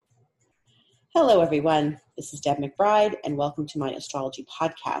Hello, everyone. This is Deb McBride, and welcome to my astrology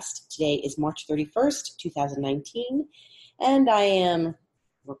podcast. Today is March 31st, 2019, and I am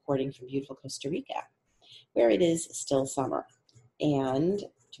recording from beautiful Costa Rica, where it is still summer. And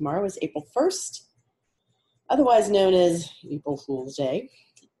tomorrow is April 1st, otherwise known as April Fool's Day,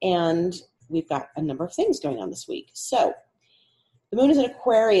 and we've got a number of things going on this week. So, the moon is in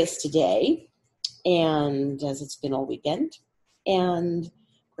Aquarius today, and as it's been all weekend, and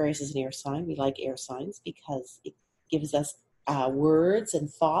Aquarius is an air sign. We like air signs because it gives us words and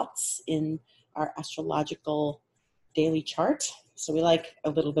thoughts in our astrological daily chart. So we like a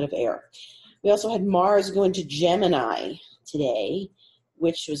little bit of air. We also had Mars go into Gemini today,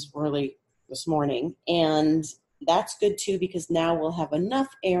 which was early this morning. And that's good too because now we'll have enough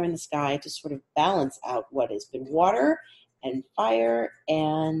air in the sky to sort of balance out what has been water and fire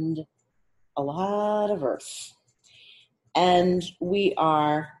and a lot of earth. And we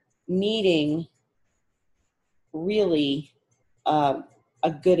are needing really a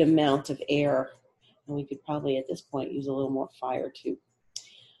good amount of air. And we could probably at this point use a little more fire too.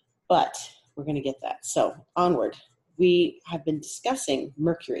 But we're going to get that. So onward. We have been discussing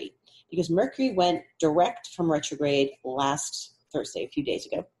Mercury because Mercury went direct from retrograde last Thursday, a few days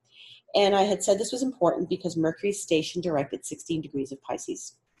ago. And I had said this was important because Mercury stationed direct at 16 degrees of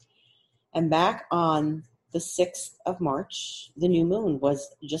Pisces. And back on the 6th of March, the new moon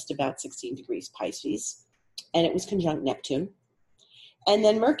was just about 16 degrees Pisces, and it was conjunct Neptune. And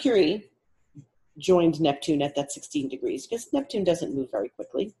then Mercury joined Neptune at that 16 degrees because Neptune doesn't move very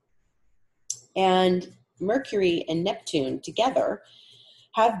quickly. And Mercury and Neptune together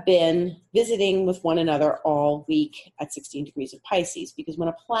have been visiting with one another all week at 16 degrees of Pisces because when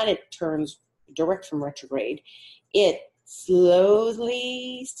a planet turns direct from retrograde, it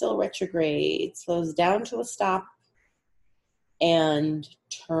slowly, still retrograde, slows down to a stop and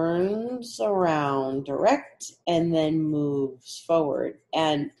turns around direct and then moves forward.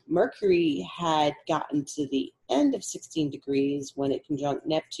 And Mercury had gotten to the end of 16 degrees when it conjunct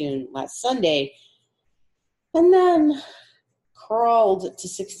Neptune last Sunday and then crawled to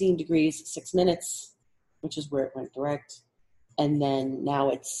 16 degrees 6 minutes, which is where it went direct. And then now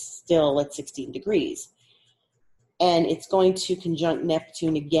it's still at 16 degrees. And it's going to conjunct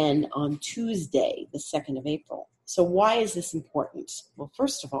Neptune again on Tuesday, the 2nd of April. So why is this important? Well,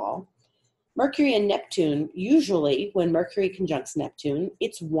 first of all, Mercury and Neptune, usually when Mercury conjuncts Neptune,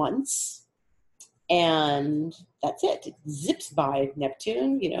 it's once, and that's it. It zips by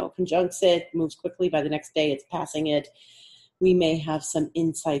Neptune, conjuncts it, moves quickly. By the next day, it's passing it. We may have some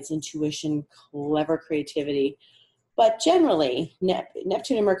insights, intuition, clever creativity. But generally,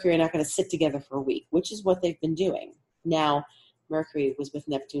 Neptune and Mercury are not going to sit together for a week, which is what they've been doing. Now, Mercury was with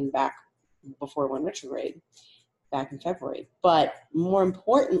Neptune back before it went retrograde, back in February. But more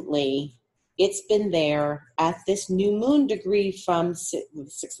importantly, it's been there at this new moon degree from the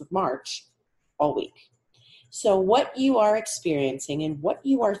 6th of March all week. So what you are experiencing and what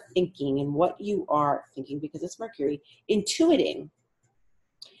you are thinking because it's Mercury, intuiting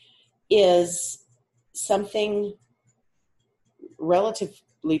is something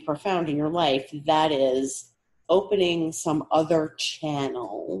relatively profound in your life that is opening some other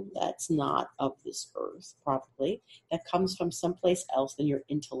channel that's not of this earth, probably, that comes from someplace else than your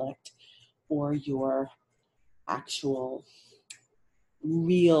intellect or your actual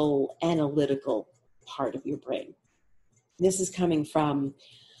real analytical part of your brain. This is coming from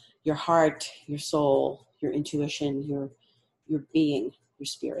your heart, your soul, your intuition, your being, your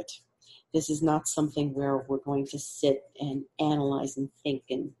spirit. This is not something where we're going to sit and analyze and think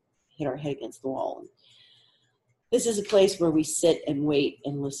and hit our head against the wall. This is a place where we sit and wait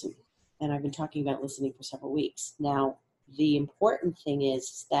and listen. And I've been talking about listening for several weeks. Now, the important thing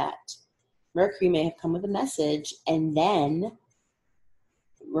is that Mercury may have come with a message and then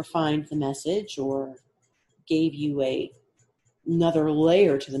refined the message or gave you another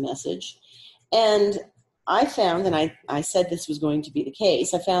layer to the message. And I found, and I said this was going to be the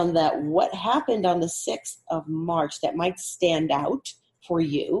case, I found that what happened on the 6th of March that might stand out for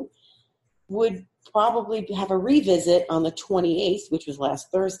you would probably have a revisit on the 28th, which was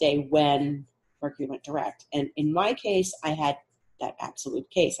last Thursday, when Mercury went direct. And in my case, I had that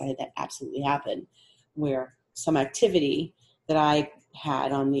absolutely happen, where some activity that I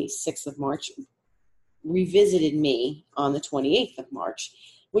had on the 6th of March revisited me on the 28th of March,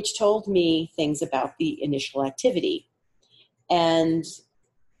 which told me things about the initial activity, and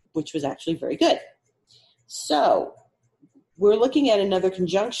which was actually very good. So we're looking at another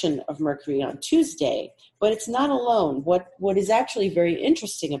conjunction of Mercury on Tuesday, but it's not alone. What is actually very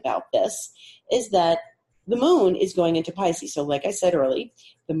interesting about this is that the moon is going into Pisces. So like I said early,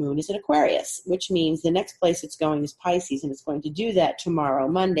 the moon is in Aquarius, which means the next place it's going is Pisces, and it's going to do that tomorrow,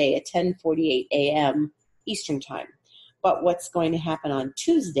 Monday at 10:48 a.m. Eastern time. But what's going to happen on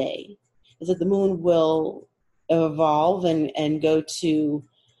Tuesday is that the moon will evolve and go to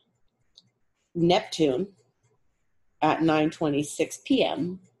Neptune at 9:26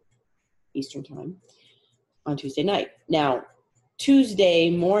 p.m. Eastern time on Tuesday night. Now,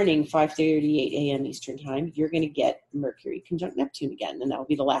 Tuesday morning, 5:38 a.m. Eastern time, you're going to get Mercury conjunct Neptune again, and that will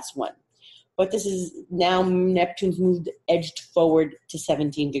be the last one. But this is now Neptune's moved, edged forward to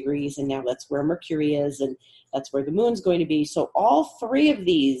 17 degrees, and now that's where Mercury is, and that's where the moon's going to be. So all three of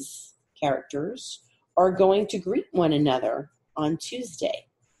these characters are going to greet one another on Tuesday.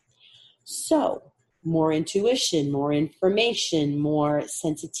 So more intuition, more information, more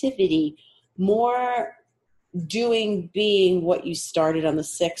sensitivity, more being what you started on the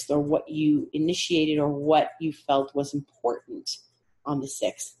 6th, or what you initiated, or what you felt was important on the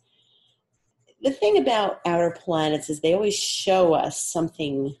 6th. The thing about outer planets is they always show us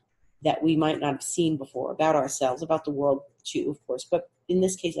something that we might not have seen before about ourselves, about the world too, of course, but in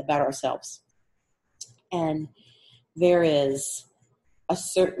this case, about ourselves. And there is a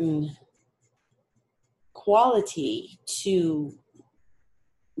certain quality to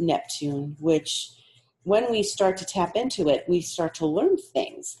Neptune, which when we start to tap into it, we start to learn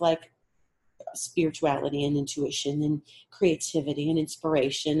things like spirituality and intuition and creativity and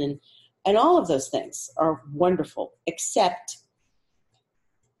inspiration, and all of those things are wonderful, except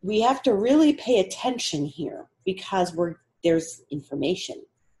we have to really pay attention here because there's information,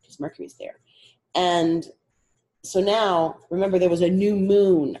 because Mercury's there. And so now, remember, there was a new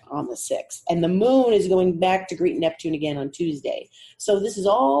moon on the 6th, and the moon is going back to greet Neptune again on Tuesday. So this is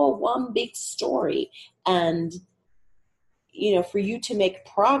all one big story. And, for you to make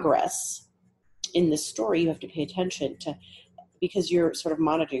progress in this story, you have to pay attention to, because you're sort of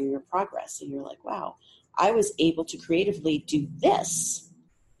monitoring your progress, and you're like, wow, I was able to creatively do this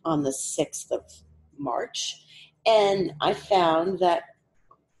on the 6th of March, and I found that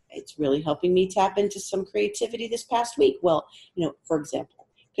it's really helping me tap into some creativity this past week. Well, for example,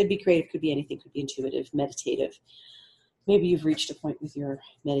 could be creative, could be anything, could be intuitive, meditative. Maybe you've reached a point with your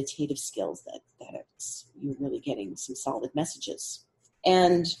meditative skills that you're really getting some solid messages.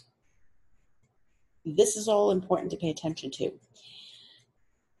 And this is all important to pay attention to.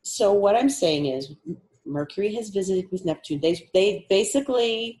 So what I'm saying is Mercury has visited with Neptune. They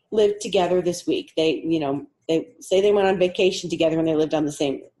basically lived together this week. They say they went on vacation together and they lived on the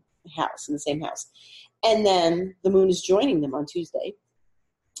same house, and then the moon is joining them on Tuesday,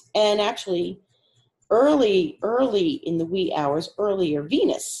 and actually early in the wee hours earlier,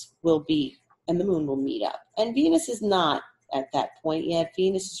 Venus will be, and the moon will meet up, and Venus is not at that point yet.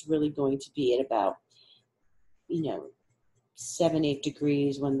 Venus is really going to be at about 7-8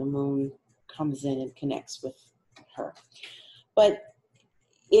 degrees when the moon comes in and connects with her. But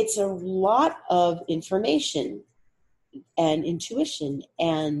it's a lot of information and intuition,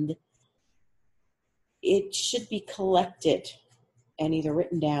 and it should be collected and either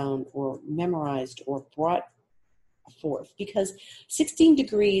written down or memorized or brought forth, because 16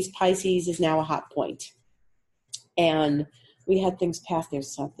 degrees Pisces is now a hot point, and we had things past there.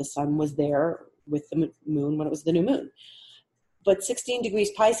 So the sun was there with the moon when it was the new moon, but 16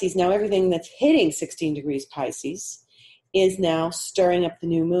 degrees Pisces, now everything that's hitting 16 degrees Pisces is now stirring up the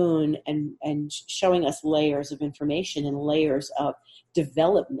new moon and showing us layers of information and layers of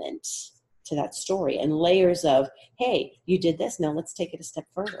development to that story, and layers of, hey, you did this, now let's take it a step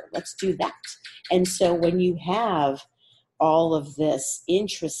further. Let's do that. And so when you have all of this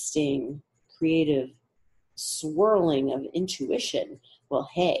interesting, creative swirling of intuition, well,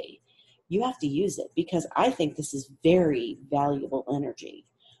 hey, you have to use it, because I think this is very valuable energy.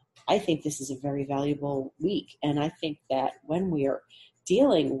 I think this is a very valuable week, and I think that when we are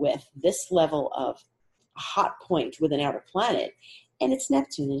dealing with this level of a hot point with an outer planet, and it's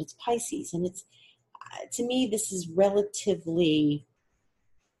Neptune and it's Pisces, and it's, to me, this is relatively,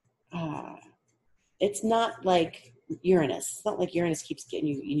 it's not like Uranus. It's not like Uranus keeps getting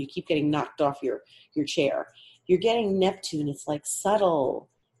you, and you keep getting knocked off your chair. You're getting Neptune. It's like subtle,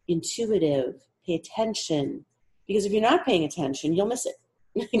 intuitive, pay attention, because if you're not paying attention, you'll miss it.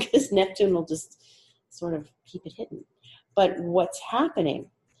 Because Neptune will just sort of keep it hidden. But what's happening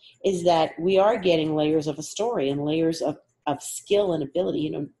is that we are getting layers of a story and layers of skill and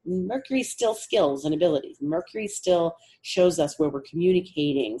ability. Mercury still skills and abilities. Mercury still shows us where we're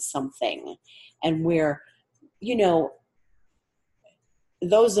communicating something, and where,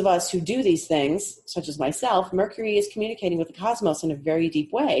 those of us who do these things, such as myself, Mercury is communicating with the cosmos in a very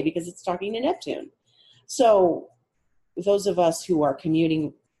deep way because it's talking to Neptune. So those of us who are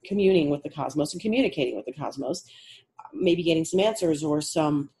communing with the cosmos and communicating with the cosmos, maybe getting some answers or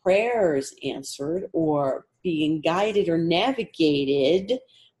some prayers answered or being guided or navigated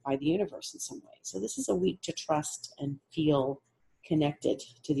by the universe in some way. So this is a week to trust and feel connected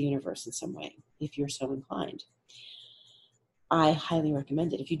to the universe in some way, if you're so inclined. I highly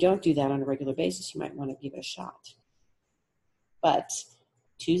recommend it. If you don't do that on a regular basis, you might want to give it a shot. But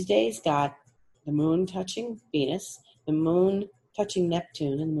Tuesday's got the moon touching Venus, the moon touching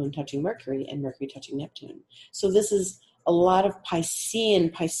Neptune, and the moon touching Mercury, and Mercury touching Neptune. So this is a lot of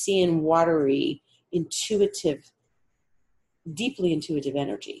Piscean, watery, intuitive, deeply intuitive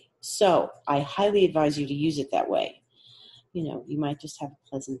energy. So I highly advise you to use it that way. You might just have a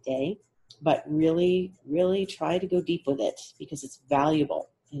pleasant day, but really, really try to go deep with it because it's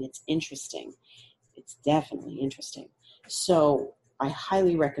valuable and it's interesting. It's definitely interesting. So I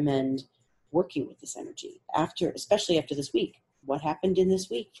highly recommend working with this energy especially after this week. What happened in this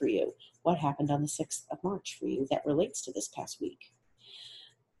week for you? What happened on the 6th of March for you that relates to this past week?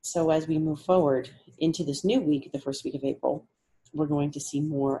 So as we move forward into this new week, the first week of April, we're going to see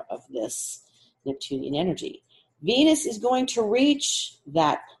more of this Neptunian energy. Venus is going to reach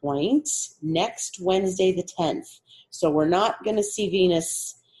that point next Wednesday, the 10th. So we're not going to see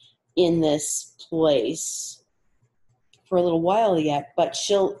Venus in this place for a little while yet, but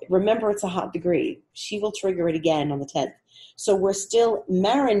remember it's a hot degree. She will trigger it again on the 10th. So we're still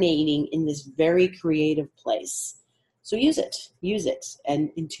marinating in this very creative place. So use it, and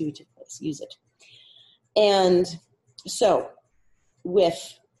intuitive place, use it. And so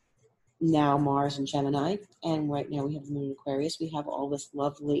with now Mars and Gemini, and right now we have the moon in Aquarius, we have all this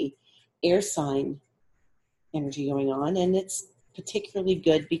lovely air sign energy going on, and it's particularly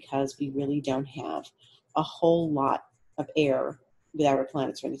good because we really don't have a whole lot of air without our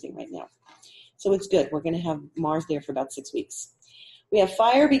planets or anything right now. So it's good. We're going to have Mars there for about 6 weeks. We have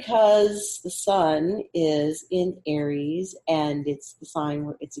fire because the sun is in Aries, and it's the sign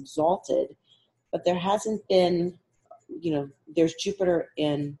where it's exalted, but there hasn't been, there's Jupiter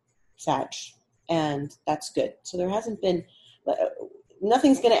in Sag, and that's good. So there hasn't been,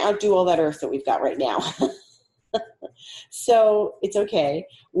 nothing's going to outdo all that Earth that we've got right now. So it's okay.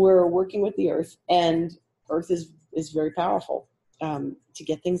 We're working with the Earth, and Earth is very powerful to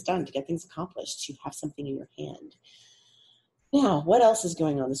get things done, to get things accomplished, to have something in your hand. Now, what else is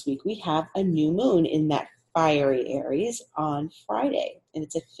going on this week? We have a new moon in that fiery Aries on Friday, and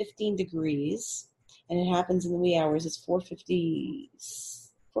it's at 15 degrees, and it happens in the wee hours. It's 4:50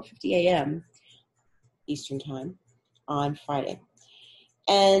 a.m. Eastern Time on Friday.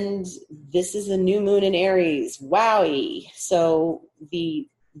 And this is a new moon in Aries. Wowie! So the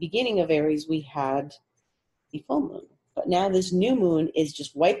beginning of Aries, we had the full moon. But now this new moon is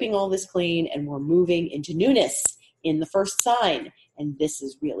just wiping all this clean, and we're moving into newness in the first sign. And this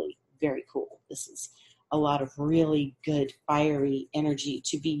is really very cool. This is a lot of really good fiery energy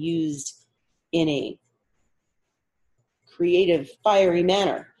to be used in a creative, fiery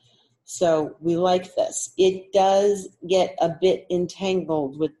manner. So we like this. It does get a bit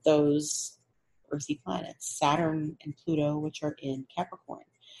entangled with those earthy planets, Saturn and Pluto, which are in Capricorn.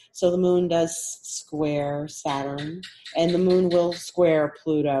 So the moon does square Saturn, and the moon will square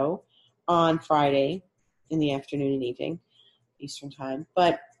Pluto on Friday in the afternoon and evening, Eastern Time.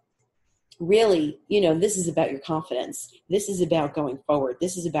 But really, this is about your confidence. This is about going forward.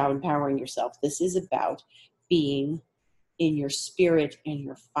 This is about empowering yourself. This is about being in your spirit and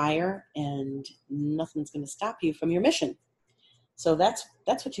your fire, and nothing's going to stop you from your mission. So that's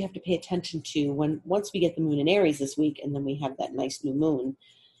what you have to pay attention to once we get the moon in Aries this week, and then we have that nice new moon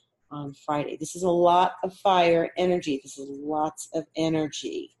on Friday. This is a lot of fire energy. This is lots of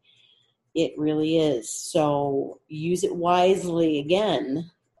energy. It really is. So use it wisely. Again,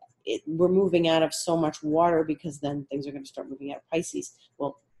 we're moving out of so much water because then things are going to start moving out of Pisces.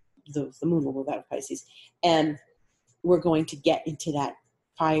 Well, the moon will move out of Pisces. And we're going to get into that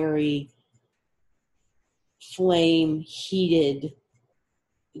fiery, flame, heated,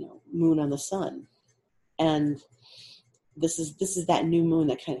 moon on the sun. And this is that new moon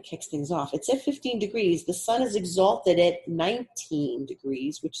that kind of kicks things off. It's at 15 degrees. The sun is exalted at 19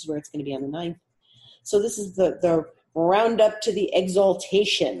 degrees, which is where it's going to be on the 9th. So this is the round up to the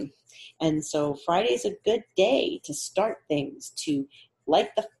exaltation. And so Friday is a good day to start things, to light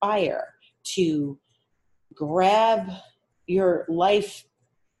the fire, to grab your life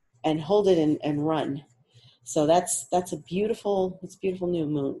and hold it and run. So that's a beautiful new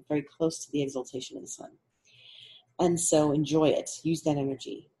moon, very close to the exaltation of the sun. And so enjoy it. Use that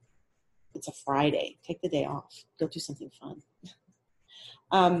energy. It's a Friday. Take the day off. Go do something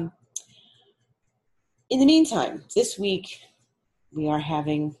fun. In the meantime, this week we are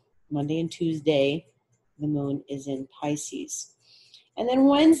having Monday and Tuesday, the moon is in Pisces. And then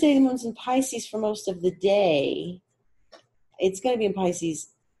Wednesday, the moon's in Pisces for most of the day. It's going to be in Pisces.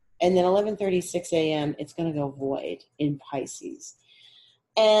 And then 11:36 a.m., it's going to go void in Pisces.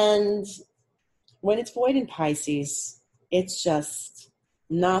 And when it's void in Pisces, it's just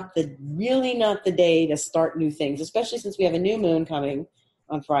not the day to start new things, especially since we have a new moon coming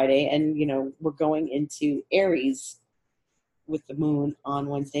on Friday. And, we're going into Aries with the moon on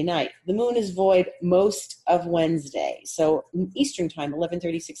Wednesday night. The moon is void most of Wednesday. So Eastern time,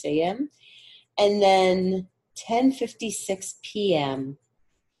 11:36 a.m. And then 10:56 p.m.,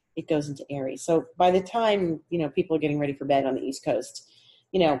 it goes into Aries. So by the time, people are getting ready for bed on the East Coast,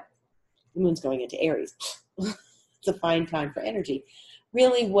 the moon's going into Aries. It's a fine time for energy.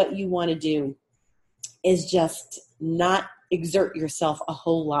 Really what you want to do is just not exert yourself a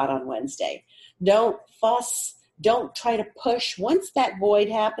whole lot on Wednesday. Don't fuss. Don't try to push. Once that void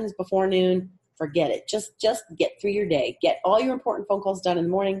happens before noon, forget it. Just get through your day. Get all your important phone calls done in the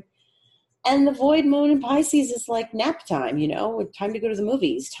morning. And the void moon in Pisces is like nap time, time to go to the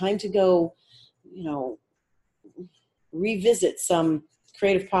movies, time to go, revisit some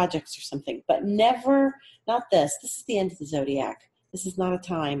creative projects or something. But never, not this. This is the end of the zodiac. This is not a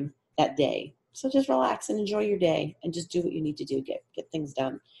time that day. So just relax and enjoy your day and just do what you need to do, get things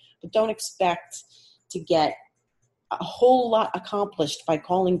done. But don't expect to get a whole lot accomplished by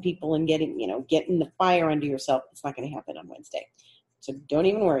calling people and getting the fire under yourself. It's not going to happen on Wednesday. So don't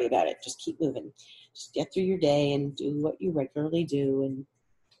even worry about it. Just keep moving. Just get through your day and do what you regularly do. And,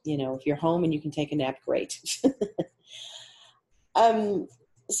 if you're home and you can take a nap, great.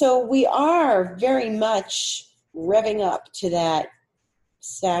 So we are very much revving up to that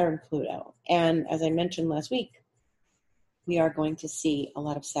Saturn-Pluto. And as I mentioned last week, we are going to see a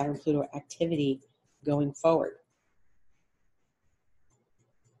lot of Saturn-Pluto activity going forward.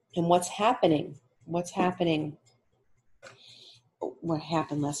 And what happened last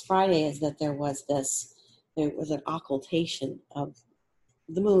Friday is that there was an occultation of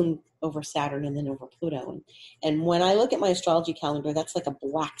the moon over Saturn and then over Pluto. And when I look at my astrology calendar, that's like a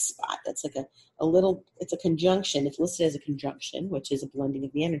black spot. That's like it's a conjunction. It's listed as a conjunction, which is a blending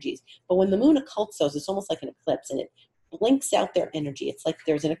of the energies. But when the moon occults those, it's almost like an eclipse, and it blinks out their energy. It's like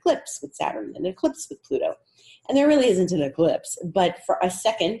there's an eclipse with Saturn and an eclipse with Pluto. And there really isn't an eclipse. But for a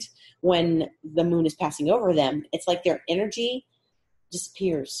second, when the moon is passing over them, it's like their energy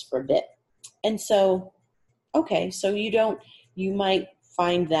disappears for a bit. And so, so you might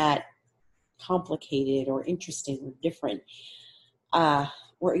find that complicated or interesting or different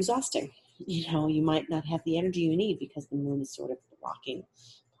or exhausting. You might not have the energy you need because the moon is sort of blocking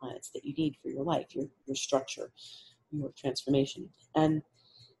planets that you need for your life, your structure, your transformation. And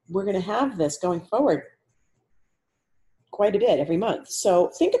we're going to have this going forward quite a bit every month.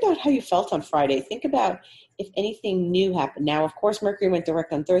 So think about how you felt on Friday. Think about if anything new happened. Now, of course, Mercury went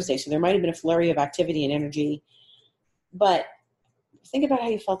direct on Thursday, so there might have been a flurry of activity and energy. But think about how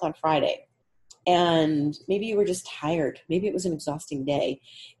you felt on Friday. And maybe you were just tired. Maybe it was an exhausting day.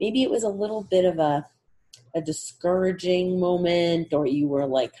 Maybe it was a little bit of a discouraging moment, or you were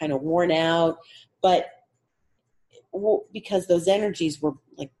like kind of worn out. But because those energies were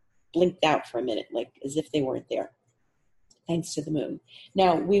like blinked out for a minute, like as if they weren't there, thanks to the moon.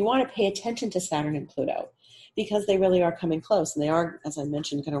 Now, we want to pay attention to Saturn and Pluto because they really are coming close. And they are, as I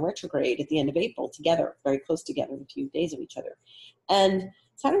mentioned, going to retrograde at the end of April together, very close together, in a few days of each other. And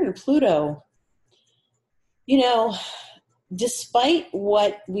Saturn and Pluto, despite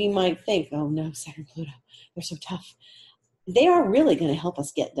what we might think, oh no, Saturn and Pluto, they're so tough, they are really going to help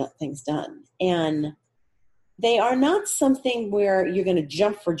us get things done. And they are not something where you're going to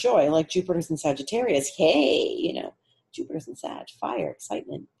jump for joy like Jupiter's in Sagittarius. Hey, Jupiter's in Sag, fire,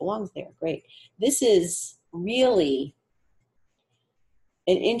 excitement, belongs there, great. This is really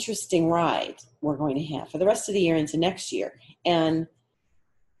an interesting ride we're going to have for the rest of the year into next year. And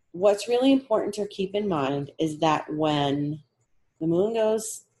what's really important to keep in mind is that when the moon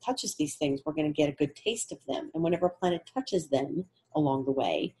touches these things, we're going to get a good taste of them. And whenever a planet touches them along the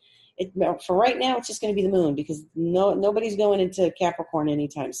way, for right now, it's just going to be the moon because nobody's going into Capricorn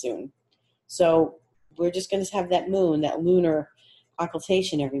anytime soon. So we're just going to have that moon, that lunar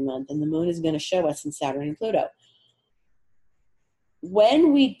occultation every month, and the moon is going to show us in Saturn and Pluto.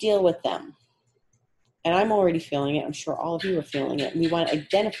 When we deal with them, and I'm already feeling it, I'm sure all of you are feeling it, and we want to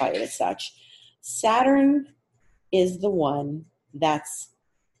identify it as such, Saturn is the one that's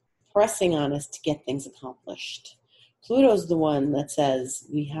pressing on us to get things accomplished. Pluto's the one that says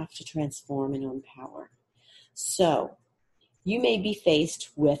we have to transform and own power. So you may be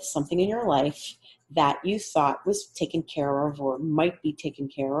faced with something in your life that you thought was taken care of, or might be taken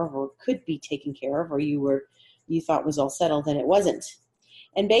care of, or could be taken care of, or you thought was all settled and it wasn't.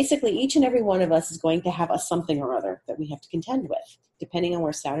 And basically each and every one of us is going to have a something or other that we have to contend with, depending on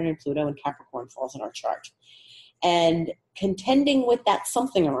where Saturn and Pluto and Capricorn falls in our chart. And contending with that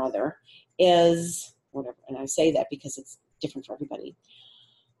something or other is whatever, and I say that because it's different for everybody,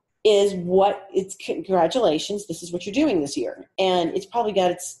 it's congratulations, this is what you're doing this year. And it's probably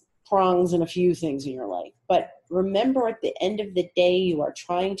got its prongs in a few things in your life. But remember, at the end of the day, you are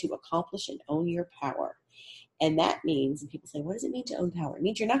trying to accomplish and own your power. And that means, and people say, what does it mean to own power? It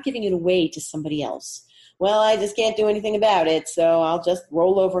means you're not giving it away to somebody else. Well, I just can't do anything about it, so I'll just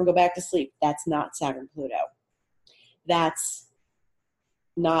roll over and go back to sleep. That's not Saturn Pluto. That's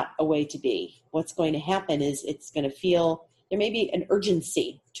not a way to be. What's going to happen is it's going to feel, there may be an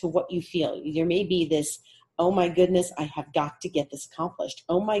urgency to what you feel. There may be this, oh my goodness, I have got to get this accomplished.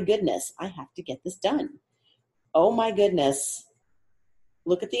 Oh my goodness, I have to get this done. Oh my goodness,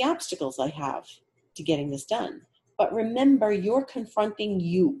 look at the obstacles I have to getting this done. But remember, you're confronting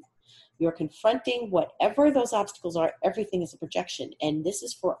you. You're confronting whatever those obstacles are. Everything is a projection. And this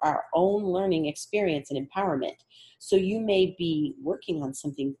is for our own learning experience and empowerment. So you may be working on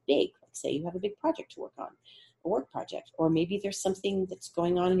something big. Like say you have a big project to work on, a work project. Or maybe there's something that's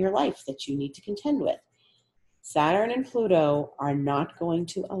going on in your life that you need to contend with. Saturn and Pluto are not going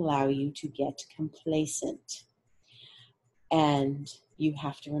to allow you to get complacent. And you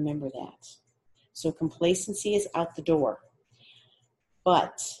have to remember that. So complacency is out the door.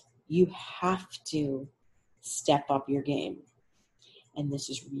 But you have to step up your game. And this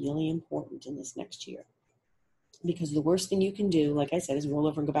is really important in this next year. Because the worst thing you can do, like I said, is roll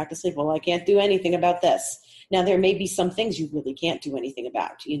over and go back to sleep. Well, I can't do anything about this. Now, there may be some things you really can't do anything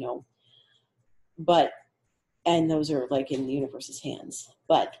about, But, and those are like in the universe's hands.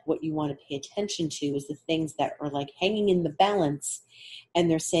 But what you want to pay attention to is the things that are like hanging in the balance.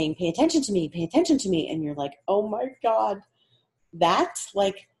 And they're saying, pay attention to me, pay attention to me. And you're like, oh my God. That's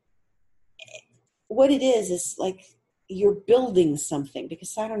like, what it is like you're building something, because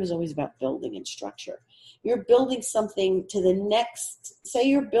Saturn is always about building and structure. You're building something to the next, say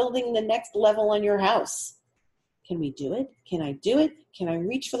you're building the next level on your house. Can we do it? Can I do it? Can I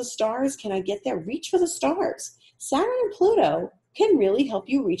reach for the stars? Can I get there? Reach for the stars. Saturn and Pluto can really help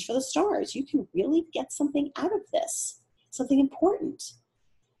you reach for the stars. You can really get something out of this, something important.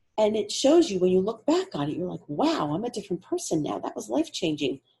 And it shows you when you look back on it, you're like, wow, I'm a different person now. That was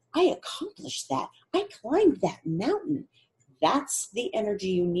life-changing. I accomplished that. I climbed that mountain. That's the energy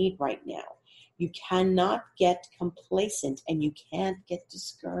you need right now. You cannot get complacent and you can't get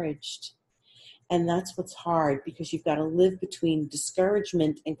discouraged. And that's what's hard, because you've got to live between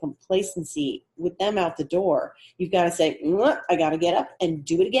discouragement and complacency with them out the door. You've got to say, I got to get up and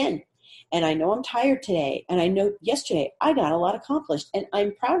do it again. And I know I'm tired today. And I know yesterday I got a lot accomplished. And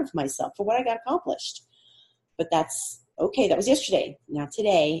I'm proud of myself for what I got accomplished. But that's okay. That was yesterday. Now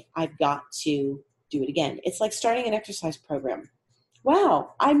today I've got to do it again. It's like starting an exercise program.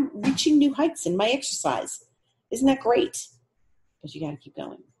 Wow, I'm reaching new heights in my exercise. Isn't that great? But you got to keep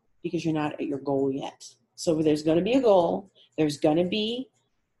going, because you're not at your goal yet. So there's going to be a goal. There's going to be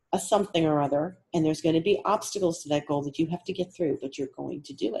a something or other, and there's going to be obstacles to that goal that you have to get through, but you're going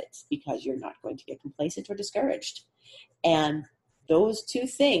to do it because you're not going to get complacent or discouraged. And those two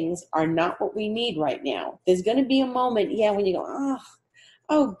things are not what we need right now. There's going to be a moment, when you go,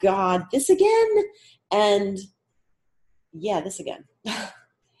 oh God, this again? And this again.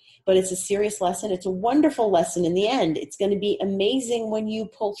 But it's a serious lesson. It's a wonderful lesson in the end. It's going to be amazing when you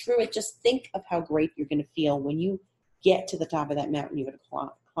pull through it. Just think of how great you're going to feel when you get to the top of that mountain you've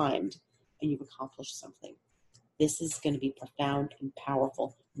climbed and you've accomplished something. This is going to be profound and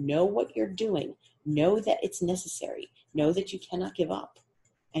powerful. Know what you're doing. Know that it's necessary. Know that you cannot give up,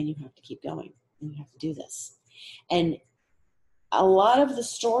 and you have to keep going, and you have to do this. And a lot of the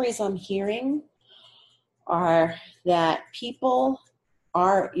stories I'm hearing are that people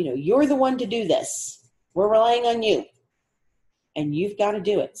are, you're the one to do this. We're relying on you, and you've got to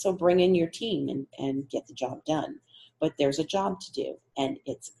do it. So bring in your team and get the job done. But there's a job to do, and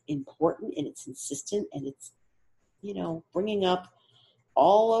it's important, and it's insistent, and it's, bringing up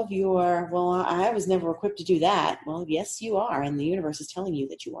all of your, well, I was never equipped to do that. Well, yes, you are, and the universe is telling you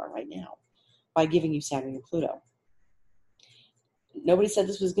that you are right now by giving you Saturn and Pluto. Nobody said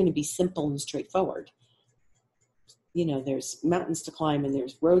this was going to be simple and straightforward. There's mountains to climb, and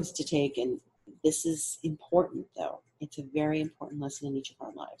there's roads to take, and this is important, though. It's a very important lesson in each of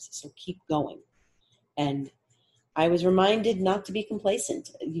our lives, so keep going. And I was reminded not to be complacent.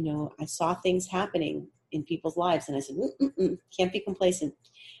 I saw things happening in people's lives. And I said, can't be complacent.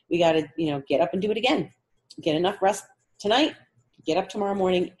 We got to, get up and do it again. Get enough rest tonight, get up tomorrow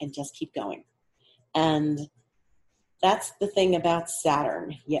morning, and just keep going. And that's the thing about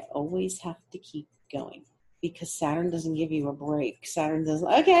Saturn. You always have to keep going because Saturn doesn't give you a break. Saturn does,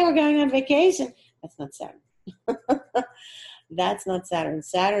 okay, we're going on vacation. That's not Saturn. That's not Saturn.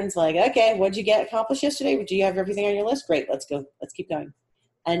 Saturn's like, okay, what'd you get accomplished yesterday? Do you have everything on your list? Great, let's go. Let's keep going.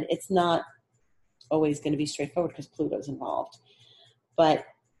 And it's not always going to be straightforward because Pluto's involved. But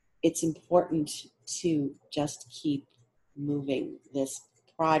it's important to just keep moving this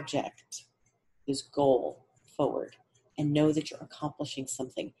project, this goal forward, and know that you're accomplishing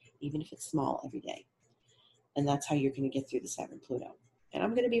something, even if it's small, every day. And that's how you're going to get through the Saturn-Pluto. And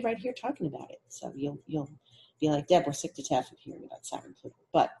I'm going to be right here talking about it. So you'll be like, Deb, we're sick to death of hearing about Saturn-Pluto.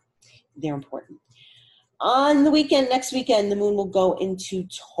 But they're important. On the weekend, next weekend, the moon will go into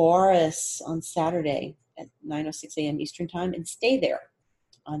Taurus on Saturday at 9:06 a.m. Eastern Time and stay there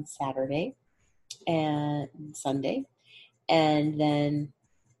on Saturday and Sunday. And then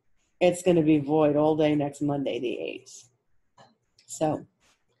it's going to be void all day next Monday, the 8th. So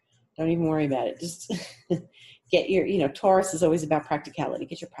don't even worry about it. Just get your, Taurus is always about practicality.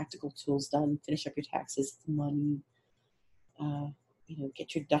 Get your practical tools done, finish up your taxes, money,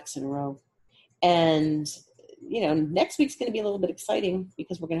 get your ducks in a row. And, next week's going to be a little bit exciting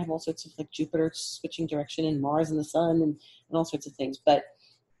because we're going to have all sorts of like Jupiter switching direction and Mars and the sun and all sorts of things. But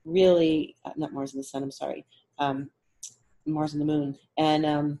really, not Mars and the sun, I'm sorry, Mars and the moon.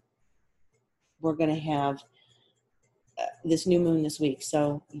 And we're going to have this new moon this week.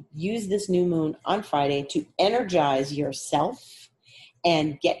 So use this new moon on Friday to energize yourself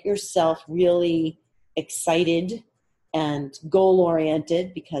and get yourself really excited and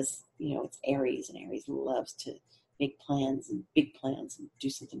goal-oriented because, it's Aries, and Aries loves to make plans and big plans and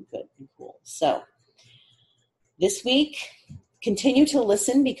do something good and cool. So this week, continue to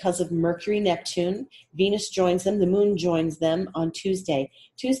listen because of Mercury, Neptune. Venus joins them. The moon joins them on Tuesday.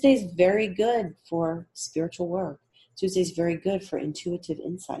 Tuesday's very good for spiritual work. Tuesday's very good for intuitive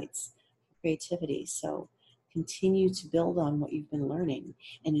insights, creativity. So continue to build on what you've been learning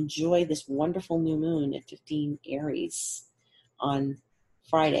and enjoy this wonderful new moon at 15 Aries on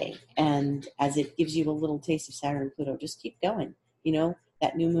Friday. And as it gives you a little taste of Saturn and Pluto, just keep going.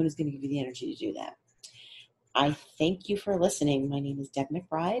 That new moon is going to give you the energy to do that. I thank you for listening. My name is Deb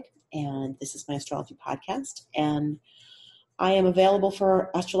McBride, and this is my astrology podcast. And I am available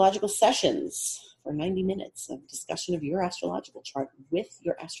for astrological sessions for 90 minutes of discussion of your astrological chart with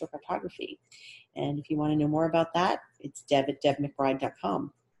your astrocartography. And if you want to know more about that, it's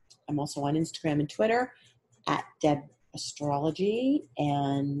deb@debmcbride.com. I'm also on Instagram and Twitter @DebAstrology,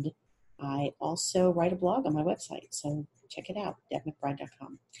 and I also write a blog on my website. So check it out,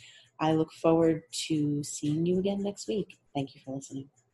 debmcbride.com. I look forward to seeing you again next week. Thank you for listening.